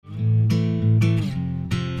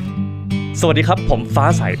สวัสดีครับผมฟ้า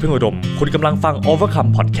ใสพึ่งอุดมคุณกำลังฟัง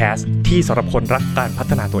Overcome Podcast ที่สำหรับคนรักการพั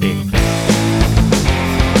ฒนาตัวเอง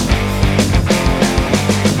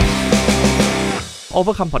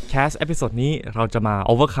Overcome Podcast เอพิโซดนี้เราจะมา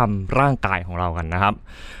Overcome ร่างกายของเรากันนะครับ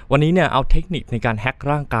วันนี้เนี่ยเอาเทคนิคในการแฮก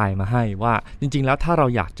ร่างกายมาให้ว่าจริงๆแล้วถ้าเรา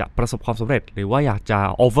อยากจะประสบความสำเร็จหรือว่าอยากจะ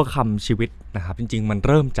Overcome ชีวิตนะครับจริงๆมันเ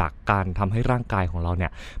ริ่มจากการทำให้ร่างกายของเราเนี่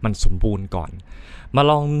ยมันสมบูรณ์ก่อนมา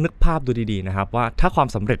ลองนึกภาพดูดีๆนะครับว่าถ้าความ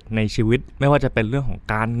สำเร็จในชีวิตไม่ว่าจะเป็นเรื่องของ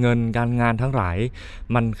การเงินการงานทั้งหลาย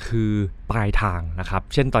มันคือปลายทางนะครับ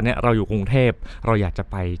เช่นตอนนี้เราอยู่กรุงเทพเราอยากจะ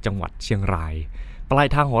ไปจังหวัดเชียงรายปลาย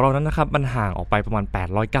ทางของเรานั้นนะครับมันห่างออกไปประมาณ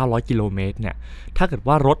 800-900 กิโลเมตรเนี่ยถ้าเกิด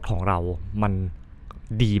ว่ารถของเรามัน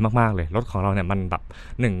ดีมากๆเลยรถของเราเนี่ยมันแบบ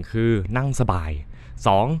1คือนั่งสบาย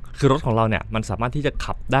2คือรถของเราเนี่ยมันสามารถที่จะ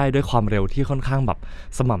ขับได้ด้วยความเร็วที่ค่อนข้างแบบ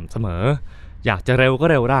สม่ำเสมออยากจะเร็วก็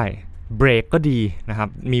เร็วได้เบรกก็ดีนะครับ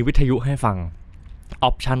มีวิทยุให้ฟังอ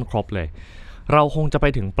อปชั่นครบเลยเราคงจะไป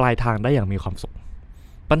ถึงปลายทางได้อย่างมีความสุข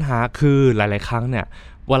ปัญหาคือหลายๆครั้งเนี่ย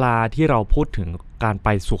เวลาที่เราพูดถึงการไป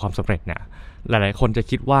สู่ความสำเร็จเนี่ยหลายๆคนจะ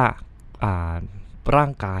คิดว่าร่า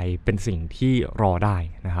งกายเป็นสิ่งที่รอได้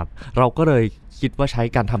นะครับเราก็เลยคิดว่าใช้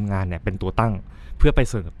การทำงานเนี่ยเป็นตัวตั้งเพื่อไ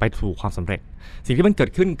ปสู่ความสำเร็จสิ่งที่มันเกิด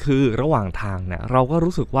ขึ้นคือระหว่างทางเนี่ยเราก็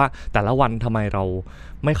รู้สึกว่าแต่ละวันทำไมเรา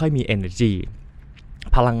ไม่ค่อยมี energy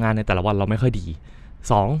พลังงานในแต่ละวันเราไม่ค่อยดี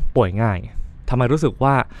2ป่วยง่ายทำไมรู้สึก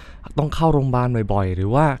ว่าต้องเข้าโรงพยาบาลบ่อยๆหรือ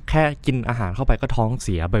ว่าแค่กินอาหารเข้าไปก็ท้องเ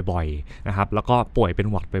สียบ่อยๆนะครับแล้วก็ป่วยเป็น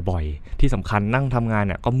หวัดบ่อยๆที่สำคัญนั่งทำงานเ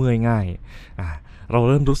นี่ยก็เมื่อยง่ายเรา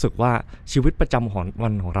เริ่มรู้สึกว่าชีวิตประจำของวั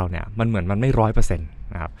นของเราเนี่ยมันเหมือนมันไม่ 100% น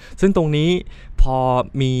ะครับซึ่งตรงนี้พอ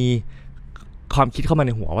มีความคิดเข้ามาใน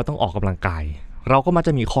หัวว่าต้องออกกำลังกายเราก็มักจ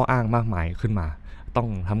ะมีข้ออ้างมากมายขึ้นมาต้อง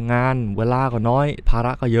ทำงานเวลาก็น้อยภาร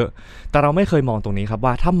ะก็เยอะแต่เราไม่เคยมองตรงนี้ครับ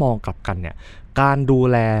ว่าถ้ามองกลับกันเนี่ยการดู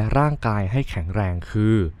แลร่างกายให้แข็งแรงคื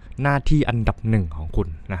อหน้าที่อันดับหนึ่งของคุณ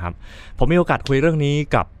นะครับผมมีโอกาสคุยเรื่องนี้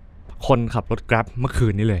กับคนขับรถ Grab เมื่อคื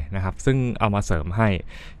นนี้เลยนะครับซึ่งเอามาเสริมให้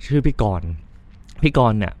ชื่อพี่กร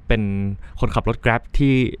เนี่ยเป็นคนขับรถ Grab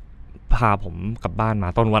ที่พาผมกลับบ้านมา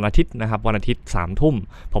ตอนวันอาทิตย์นะครับวันอาทิตย์ 3 ทุ่ม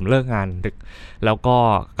ผมเลิกงานดึกแล้วก็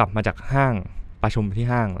กลับมาจากห้างประชุมที่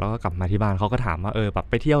ห้างแล้วก็กลับมาที่บ้านเขาก็ถามว่าแบบ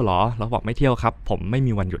ไปเที่ยวเหรอเราบอกไม่เที่ยวครับผมไม่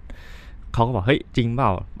มีวันหยุดเขาก็บอกเฮ้ยจริงเปล่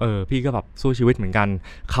าพี่ก็แบบสู้ชีวิตเหมือนกัน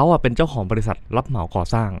เขาเป็นเจ้าของบริษัทรับเหมาก่อ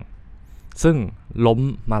สร้างซึ่งล้ม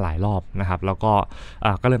มาหลายรอบนะครับแล้ว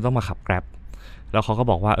ก็เลยต้องมาขับ Grab แล้วเขาก็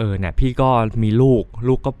บอกว่าเนี่ยพี่ก็มีลู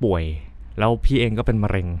กก็ป่วยแล้วพี่เองก็เป็นมะ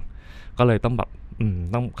เร็งก็เลยต้องแบบ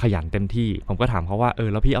ต้องขยันเต็มที่ผมก็ถามเขาว่า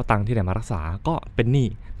แล้วพี่เอาตังค์ที่ไหนมารักษาก็เป็นหนี้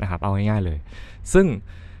นะครับเอาง่ายๆเลยซึ่ง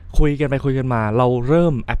คุยกันไปคุยกันมาเราเริ่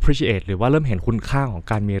ม appreciate หรือว่าเริ่มเห็นคุณค่าของ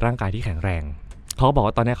การมีร่างกายที่แข็งแรงเขาก็บอก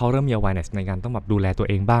ว่าตอนนี้เขาเริ่มมี awareness ในการต้องแบบดูแลตัว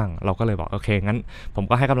เองบ้างเราก็เลยบอกโอเคงั้นผม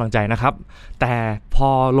ก็ให้กำลังใจนะครับแต่พอ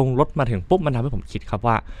ลงรถมาถึงปุ๊บมันทำให้ผมคิดครับ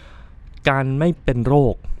ว่าการไม่เป็นโร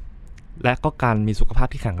คและก็การมีสุขภาพ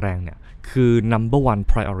ที่แข็งแรงเนี่ยคือ number one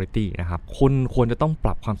priority นะครับคุณควรจะต้องป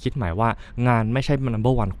รับความคิดใหม่ว่างานไม่ใช่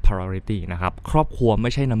number one priority นะครับครอบครัวไ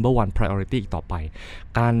ม่ใช่ number one priority อีกต่อไป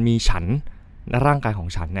การมีฉันร่างกายของ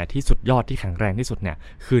ฉันเนี่ยที่สุดยอดที่แข็งแรงที่สุดเนี่ย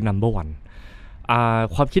คือ number one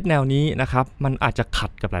ความคิดแนวนี้นะครับมันอาจจะขั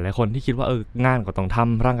ดกับหลายๆคนที่คิดว่างานก็ต้องท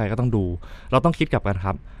ำร่างกายก็ต้องดูเราต้องคิดกลับกันค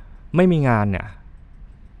รับไม่มีงานเนี่ย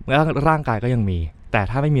ร่างกายก็ยังมีแต่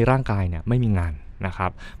ถ้าไม่มีร่างกายเนี่ยไม่มีงานนะครั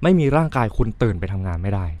บไม่มีร่างกายคุณตื่นไปทำงานไ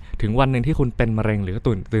ม่ได้ถึงวันนึงที่คุณเป็นมะเร็งหรือ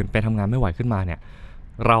ตื่นไปทำงานไม่ไหวขึ้นมาเนี่ย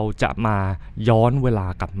เราจะมาย้อนเวลา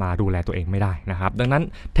กลับมาดูแลตัวเองไม่ได้นะครับดังนั้น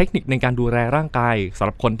เทคนิคในการดูแลร่างกายสำห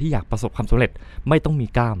รับคนที่อยากประสบความสำเร็จไม่ต้องมี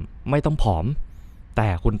กล้ามไม่ต้องผอมแต่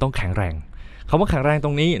คุณต้องแข็งแรงคำว่าแข็งแรงต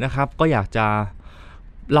รงนี้นะครับก็อยากจะ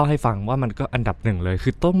เล่าให้ฟังว่ามันก็อันดับหนึ่งเลยคื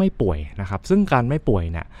อต้องไม่ป่วยนะครับซึ่งการไม่ป่วย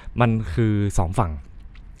เนี่ยมันคือ2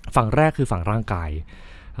ฝั่งแรกคือฝั่งร่างกาย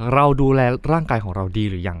เราดูแลร่างกายของเราดี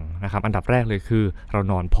หรือยังนะครับอันดับแรกเลยคือเรา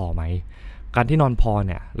นอนพอไหมการที่นอนพอเ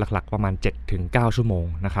นี่ยหลักๆประมาณ 7-9 ชั่วโมง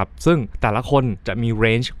นะครับซึ่งแต่ละคนจะมีเร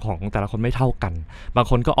นจ์ของแต่ละคนไม่เท่ากันบาง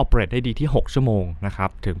คนก็ operate ได้ดีที่6ชั่วโมงนะครับ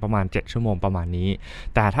ถึงประมาณ7ชั่วโมงประมาณนี้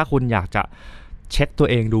แต่ถ้าคุณอยากจะเช็คตัว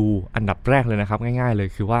เองดูอันดับแรกเลยนะครับง่ายๆเลย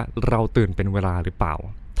คือว่าเราตื่นเป็นเวลาหรือเปล่า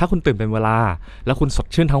ถ้าคุณตื่นเป็นเวลาแล้วคุณสด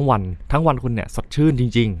ชื่นทั้งวันคุณเนี่ยสดชื่นจ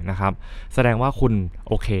ริงๆนะครับแสดงว่าคุณ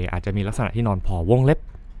โอเคอาจจะมีลักษณะที่นอนพอวงเล็บ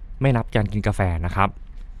ไม่นับการกินกาแฟนะครับ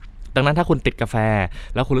ดังนั้นถ้าคุณติดกาแฟ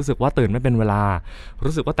แล้วคุณรู้สึกว่าตื่นไม่เป็นเวลา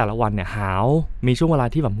รู้สึกว่าแต่ละวันเนี่ยหาวมีช่วงเวลา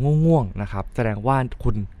ที่แบบง่วงๆนะครับแสดงว่าคุ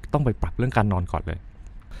ณต้องไปปรับเรื่องการนอนก่อนเลย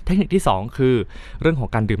เทคนิคที่2คือเรื่องของ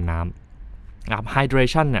การดื่มน้ำ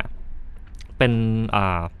hydration เนี่ยเป็น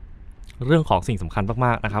เรื่องของสิ่งสำคัญม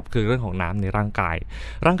ากๆนะครับคือเรื่องของน้ำในร่างกา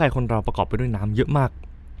ยคนเราประกอบไปด้วยน้ำเยอะมาก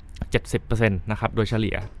 70%นะครับโดยเฉ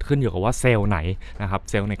ลี่ยขึ้นอยู่กับว่าเซลล์ไหนนะครับ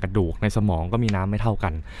เซลล์ในกระดูกในสมองก็มีน้ำไม่เท่ากั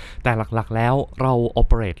นแต่หลักๆแล้วเราโอเ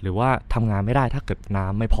ปเรตหรือว่าทำงานไม่ได้ถ้าเกิดน้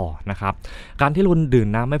ำไม่พอนะครับการที่คุณดื่ม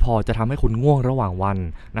น้ำไม่พอจะทำให้คุณง่วงระหว่างวัน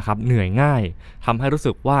นะครับเหนื่อยง่ายทำให้รู้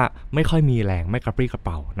สึกว่าไม่ค่อยมีแรงไม่กระปรี้กระเ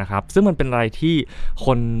ป๋านะครับซึ่งมันเป็นอะไรที่ค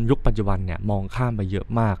นยุคปัจจุบันเนี่ยมองข้ามไปเยอะ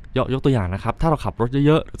มากยกตัวอย่างนะครับถ้าเราขับรถเ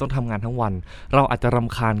ยอะๆหรือต้องทำงานทั้งวันเราอาจจะร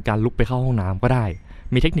ำคาญการลุกไปเข้าห้องน้ำก็ได้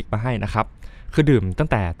มีเทคนิคมาให้นะครับคือดื่มตั้ง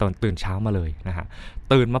แต่ตอนตื่นเช้ามาเลยนะฮะ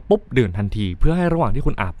ตื่นมาปุ๊บดื่มทันทีเพื่อให้ระหว่างที่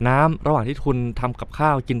คุณอาบน้ำระหว่างที่คุณทำกับข้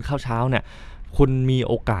าวกินข้าวเช้าเนี่ยคุณมี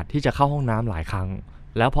โอกาสที่จะเข้าห้องน้ำหลายครั้ง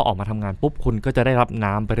แล้วพอออกมาทำงานปุ๊บคุณก็จะได้รับ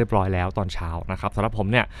น้ำไปเรียบร้อยแล้วตอนเช้านะครับสำหรับผม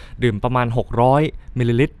เนี่ยดื่มประมาณ600มิล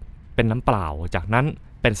ลิลิตรเป็นน้ำเปล่าจากนั้น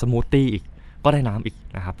เป็นสมูทตี้อีกก็ได้น้ำอีก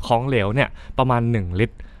นะครับของเหลวเนี่ยประมาณ1ลิ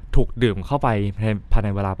ตรถูกดื่มเข้าไปภายใน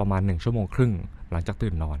เวลาประมาณ1ชั่วโมงครึ่งหลังจาก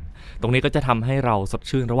ตื่นนอนตรงนี้ก็จะทำให้เราสด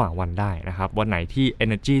ชื่นระหว่างวันได้นะครับวันไหนที่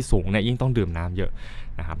energy สูงเนี่ยยิ่งต้องดื่มน้ำเยอะ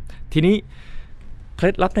นะครับทีนี้เคล็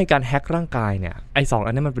ดลับในการแฮ็กร่างกายเนี่ยไอ้2อั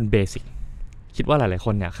นนี้มันเป็นเบสิกคิดว่าหลายๆค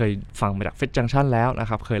นเนี่ยเคยฟังมาจาก Fit Junction แล้วนะ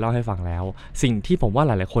ครับเคยเล่าให้ฟังแล้วสิ่งที่ผมว่าห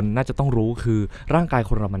ลายๆคนน่าจะต้องรู้คือร่างกาย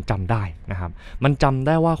คนเรามันจำได้นะครับมันจำไ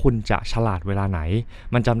ด้ว่าคุณจะฉลาดเวลาไหน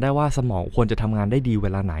มันจำได้ว่าสมองควรจะทำงานได้ดีเว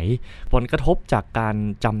ลาไหนผลกระทบจากการ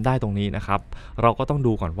จำได้ตรงนี้นะครับเราก็ต้อง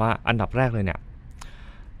ดูก่อนว่าอันดับแรกเลยเนี่ย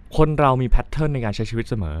คนเรามีแพทเทิร์นในการใช้ชีวิต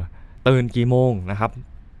เสมอตื่นกี่โมงนะครับ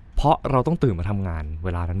เพราะเราต้องตื่นมาทำงานเว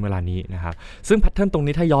ลานั้นเวลานี้นะครับซึ่งแพทเทิร์นตรง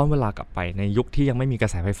นี้ถ้าย้อนเวลากลับไปในยุคที่ยังไม่มีกระ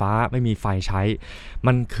แสไฟฟ้าไม่มีไฟใช้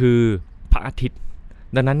มันคือพระอาทิตย์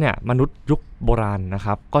ดังนั้นเนี่ยมนุษย์ยุคโบราณนะค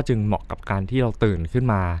รับก็จึงเหมาะกับการที่เราตื่นขึ้น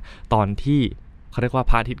มาตอนที่เขาเรียกว่า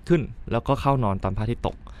พระอาทิตย์ขึ้นแล้วก็เข้านอนตอนพระอาทิตย์ต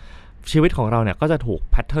กชีวิตของเราเนี่ยก็จะถูก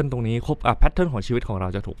แพทเทิร์นตรงนี้แพทเทิร์นของชีวิตของเรา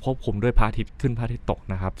จะถูกควบคุมด้วยพระอาทิตย์ขึ้นพระอาทิตย์ตก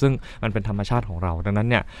นะครับซึ่งมันเป็นธรรมชาติของเราดังนั้น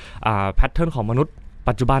เนี่ยแพทเทิร์นของมนุษย์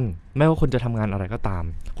ปัจจุบันไม่ว่าคุณจะทำงานอะไรก็ตาม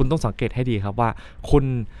คุณต้องสังเกตให้ดีครับว่าคุณ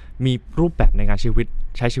มีรูปแบบในการ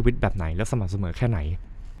ใช้ชีวิตแบบไหนและสม่ำเสมอแค่ไหน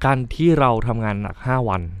การที่เราทำงานหนัก5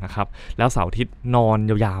วันนะครับแล้วเสาร์อาทิตย์นอน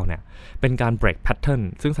ยาวๆเนี่ยเป็นการ break pattern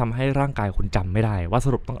ซึ่งทำให้ร่างกายคุณจำไม่ได้ว่าส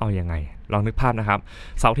รุปต้องเอายังไงลองนึกภาพนะครับ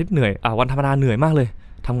เสาร์อาทิตย์เหนื่อยวันธรรมดาเหนื่อยมากเลย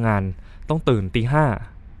ทำงานต้องตื่นตีห้า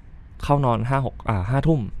เข้านอน5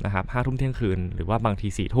 ทุ่มนะครับ5 ทุ่มเที่ยงคืนหรือว่าบางที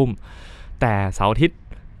4 ทุ่มแต่เสาร์อาทิตย์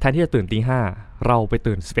แทนที่จะตื่นตีห้าเราไป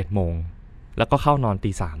ตื่น11 โมงแล้วก็เข้านอน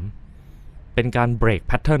ตี3เป็นการเบรกแ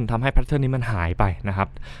พทเทิร์นทำให้แพทเทิร์นนี้มันหายไปนะครับ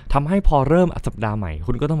ทำให้พอเริ่มสัปดาห์ใหม่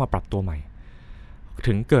คุณก็ต้องมาปรับตัวใหม่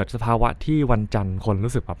ถึงเกิดสภาวะที่วันจันทร์คน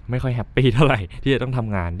รู้สึกแบบไม่ค่อยแฮปปี้เท่าไหร่ที่จะต้องท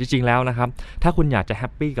ำงานจริงๆแล้วนะครับถ้าคุณอยากจะแฮ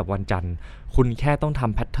ปปี้กับวันจันทร์คุณแค่ต้องท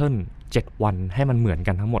ำแพทเทิร์น7 วันให้มันเหมือน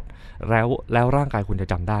กันทั้งหมดแล้วร่างกายคุณจะ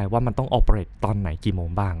จำได้ว่ามันต้องออเปเรตตอนไหนกี่โมง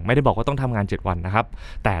บ้างไม่ได้บอกว่าต้องทำงาน7 วันนะครับ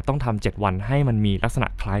แต่ต้องทำ7 วันให้มันมีลักษณะ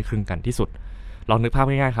คล้ายคลึงกันที่สุดลองนึกภาพ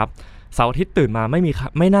ง่ายๆครับเสาร์อาทิตย์ตื่นมาไ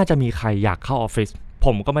ม่น่าจะมีใครอยากเข้าออฟฟิศผ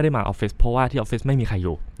มก็ไม่ได้มาออฟฟิศเพราะว่าที่ออฟฟิศไม่มีใครอ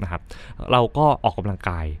ยู่นะครับเราก็ออกกำลังก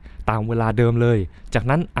ายตามเวลาเดิมเลยจาก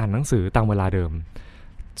นั้นอ่านหนังสือตามเวลาเดิม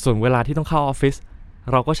ส่วนเวลาที่ต้องเข้าออฟฟิศ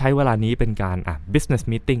เราก็ใช้เวลานี้เป็นการbusiness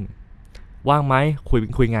meeting ว่างไหม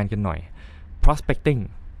คุยงานกันหน่อย prospecting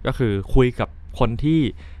ก็คือคุยกับคนที่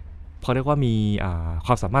เขาเรียกว่ามีค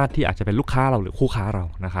วามสามารถที่อาจจะเป็นลูกค้าเราหรือคู่ค้าเรา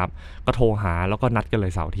นะครับก็โทรหาแล้วก็นัดกันเล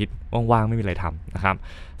ยเสาร์อาทิตย์ว่างๆไม่มีอะไรทำนะครับ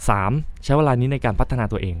3ใช้เวลานี้ในการพัฒนา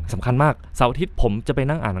ตัวเองสำคัญมากเสาร์อาทิตย์ผมจะไป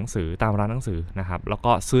นั่งอ่านหนังสือตามร้านหนังสือนะครับแล้ว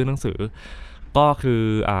ก็ซื้อหนังสือก็คือ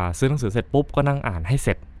ซื้อหนังสือเสร็จปุ๊บก็นั่งอ่านให้เส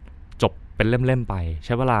ร็จจบเป็นเล่มๆไปใ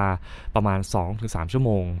ช้เวลาประมาณ 2-3 ชั่วโ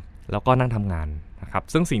มงแล้วก็นั่งทำงานนะครับ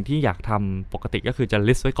ซึ่งสิ่งที่อยากทำปกติก็คือจะ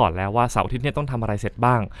list ไว้ก่อนแล้วว่าเสาร์อาทิตย์นี้ต้องทำอะไรเสร็จ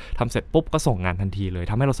บ้างทำเสร็จปุ๊บก็ส่งงานทันทีเลย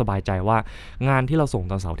ทำให้เราสบายใจว่างานที่เราส่ง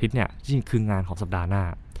ตอนเสาร์อาทิตย์เนี่ยจริงคืองานของสัปดาห์หน้า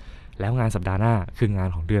แล้วงานสัปดาห์หน้าคืองาน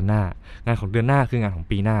ของเดือนหน้างานของเดือนหน้าคืองานของ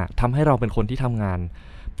ปีหน้าทำให้เราเป็นคนที่ทำงาน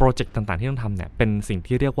โปรเจกต์ต่างๆที่ต้องทำเนี่ยเป็นสิ่ง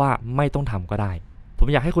ที่เรียกว่าไม่ต้องทำก็ได้ผม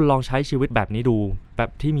อยากให้คุณลองใช้ชีวิตแบบนี้ดูแบบ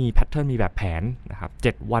ที่มีแพทเทิร์นมีแบบแผนนะครับ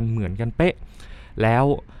7 วันเหมือนกันเป๊ะแล้ว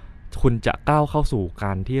คุณจะก้าวเข้าสู่ก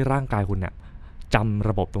ารที่ร่างกายคุณเนี่ยจำ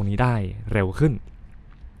ระบบตรงนี้ได้เร็วขึ้น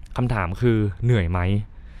คำถามคือเหนื่อยไหม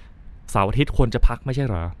เสาร์อาทิตย์ควรจะพักไม่ใช่เ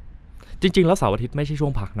หรอจริงๆแล้วเสาร์อาทิตย์ไม่ใช่ช่ว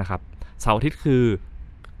งพักนะครับเสาร์อาทิตย์คือ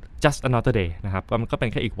just another day นะครับมันก็เป็น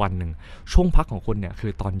แค่อีกวันหนึ่งช่วงพักของคุณเนี่ยคื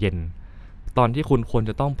อตอนเย็นตอนที่คุณควร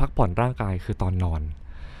จะต้องพักผ่อนร่างกายคือตอนนอน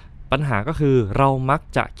ปัญหาก็คือเรามัก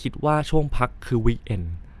จะคิดว่าช่วงพักคือ weekend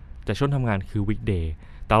แต่ช่วงทำงานคือ weekday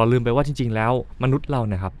แต่เราลืมไปว่าจริงๆแล้วมนุษย์เรา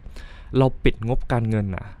เนี่ยครับเราปิดงบการเงิน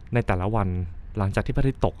ในแต่ละวันหลังจากที่พระอา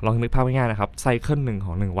ทิตย์ตกลองนึกภาพง่ายๆนะครับไซเคิลหนึ่งข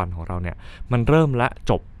อง1 วันของเราเนี่ยมันเริ่มและ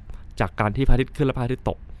จบจากการที่พระอาทิตย์ขึ้นและพระอาทิตย์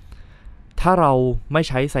ตก ถ้าเราไม่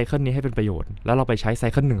ใช้ไซเคิลนี้ให้เป็นประโยชน์แล้วเราไปใช้ไซ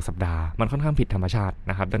เคิล1 สัปดาห์มันค่อนข้างผิดธรรมชาติ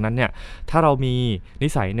นะครับดังนั้นเนี่ยถ้าเรามีนิ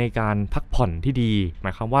สัยในการพักผ่อนที่ดีหม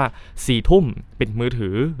ายความว่า4 ทุ่มปิดมือถื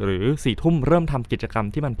อหรือ4 ทุ่มเริ่มทำกิจกรรม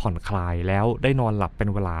ที่มันผ่อนคลายแล้วได้นอนหลับเป็น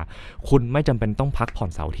เวลาคุณไม่จำเป็นต้องพักผ่อน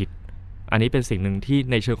เสาร์อาทิตย์อันนี้เป็นสิ่งหนึ่งที่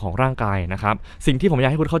ในเชิงของร่างกายนะครับสิ่งที่ผมอยา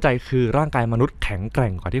กให้คุณเข้าใจคือร่างกายมนุษย์แข็งแกร่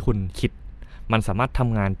งกว่าที่คุณคิดมันสามารถท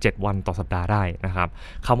ำงาน7 วันต่อสัปดาห์ได้นะครับ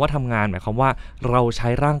คำว่าทำงานหมายความว่าเราใช้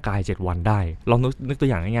ร่างกาย7 วันได้ลองนึกตัว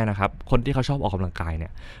อย่างง่ายๆนะครับคนที่เขาชอบออกกำลังกายเนี่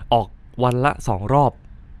ยออกวันละ2 รอบ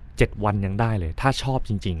7 วันยังได้เลยถ้าชอบ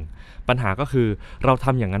จริงๆปัญหาก็คือเราท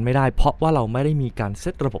ำอย่างนั้นไม่ได้เพราะว่าเราไม่ได้มีการเซ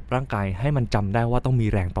ตระบบร่างกายให้มันจำได้ว่าต้องมี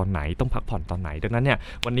แรงตอนไหนต้องพักผ่อนตอนไหนดังนั้นเนี่ย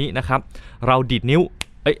วันนี้นะครับเราดีดนิ้ว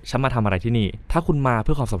ฉันมาทำอะไรที่นี่ถ้าคุณมาเ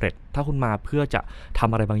พื่อความสำเร็จถ้าคุณมาเพื่อจะท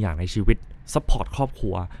ำอะไรบางอย่างในชีวิตซัพพอร์ตครอบค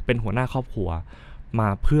รัวเป็นหัวหน้าครอบครัวมา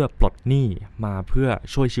เพื่อปลดหนี้มาเพื่อ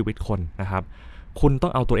ช่วยชีวิตคนนะครับคุณต้อ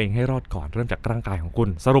งเอาตัวเองให้รอดก่อนเริ่มจากร่างกายของคุณ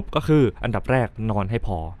สรุปก็คืออันดับแรกนอนให้พ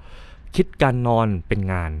อคิดการนอนเป็น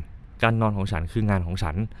งานการนอนของฉันคืองานของ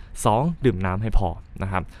ฉัน2ดื่มน้ำให้พอนะ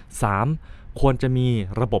ครับ3ควรจะมี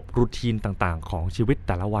ระบบรูทีนต่างๆของชีวิตแ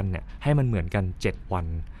ต่ละวันเนี่ยให้มันเหมือนกัน7 วัน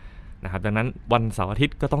นะครับดังนั้นวันเสาร์อาทิต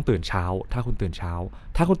ย์ก็ต้องตื่นเช้าถ้าคุณตื่นเช้า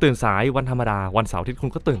ถ้าคุณตื่นสายวันธรรมดาวันเสาร์อาทิตย์คุณ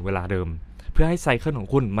ก็ตื่นเวลาเดิมเพื่อให้ไซเคิลของ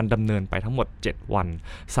คุณมันดำเนินไปทั้งหมด7 วัน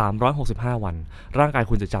365 วันร่างกาย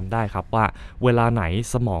คุณจะจำได้ครับว่าเวลาไหน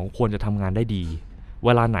สมองควรจะทำงานได้ดีเว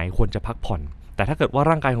ลาไหนควรจะพักผ่อนแต่ถ้าเกิดว่า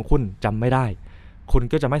ร่างกายของคุณจำไม่ได้คุณ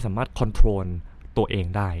ก็จะไม่สามารถคอนโทรลตัวเอง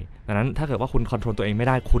ได้ดังนั้นถ้าเกิดว่าคุณคอนโทรลตัวเองไม่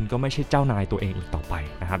ได้คุณก็ไม่ใช่เจ้านายตัวเองอีกต่อไป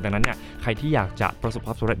นะครับดังนั้นเนี่ยใครที่อยากจะประสบค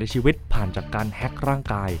วามสำเร็จในชีวิตผ่านจากการแฮกร่าง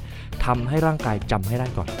กายทำให้ร่างกายจำให้ได้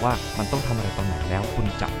ก่อนว่ามันต้องทำอะไรตอนไหนแล้วคุณ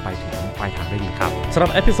จะไปถึงปลายทางได้ดีครับสำหรั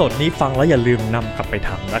บเอพิโซดนี้ฟังแล้วอย่าลืมนำกลับไปท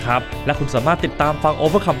ำนะครับและคุณสามารถติดตามฟัง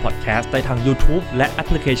Overcome Podcast ได้ทาง YouTube และแอป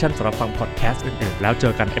พลิเคชันสำหรับฟัง podcast อื่นๆแล้วเจ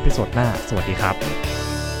อกันเอพิโซดหน้าสวัสดีครับ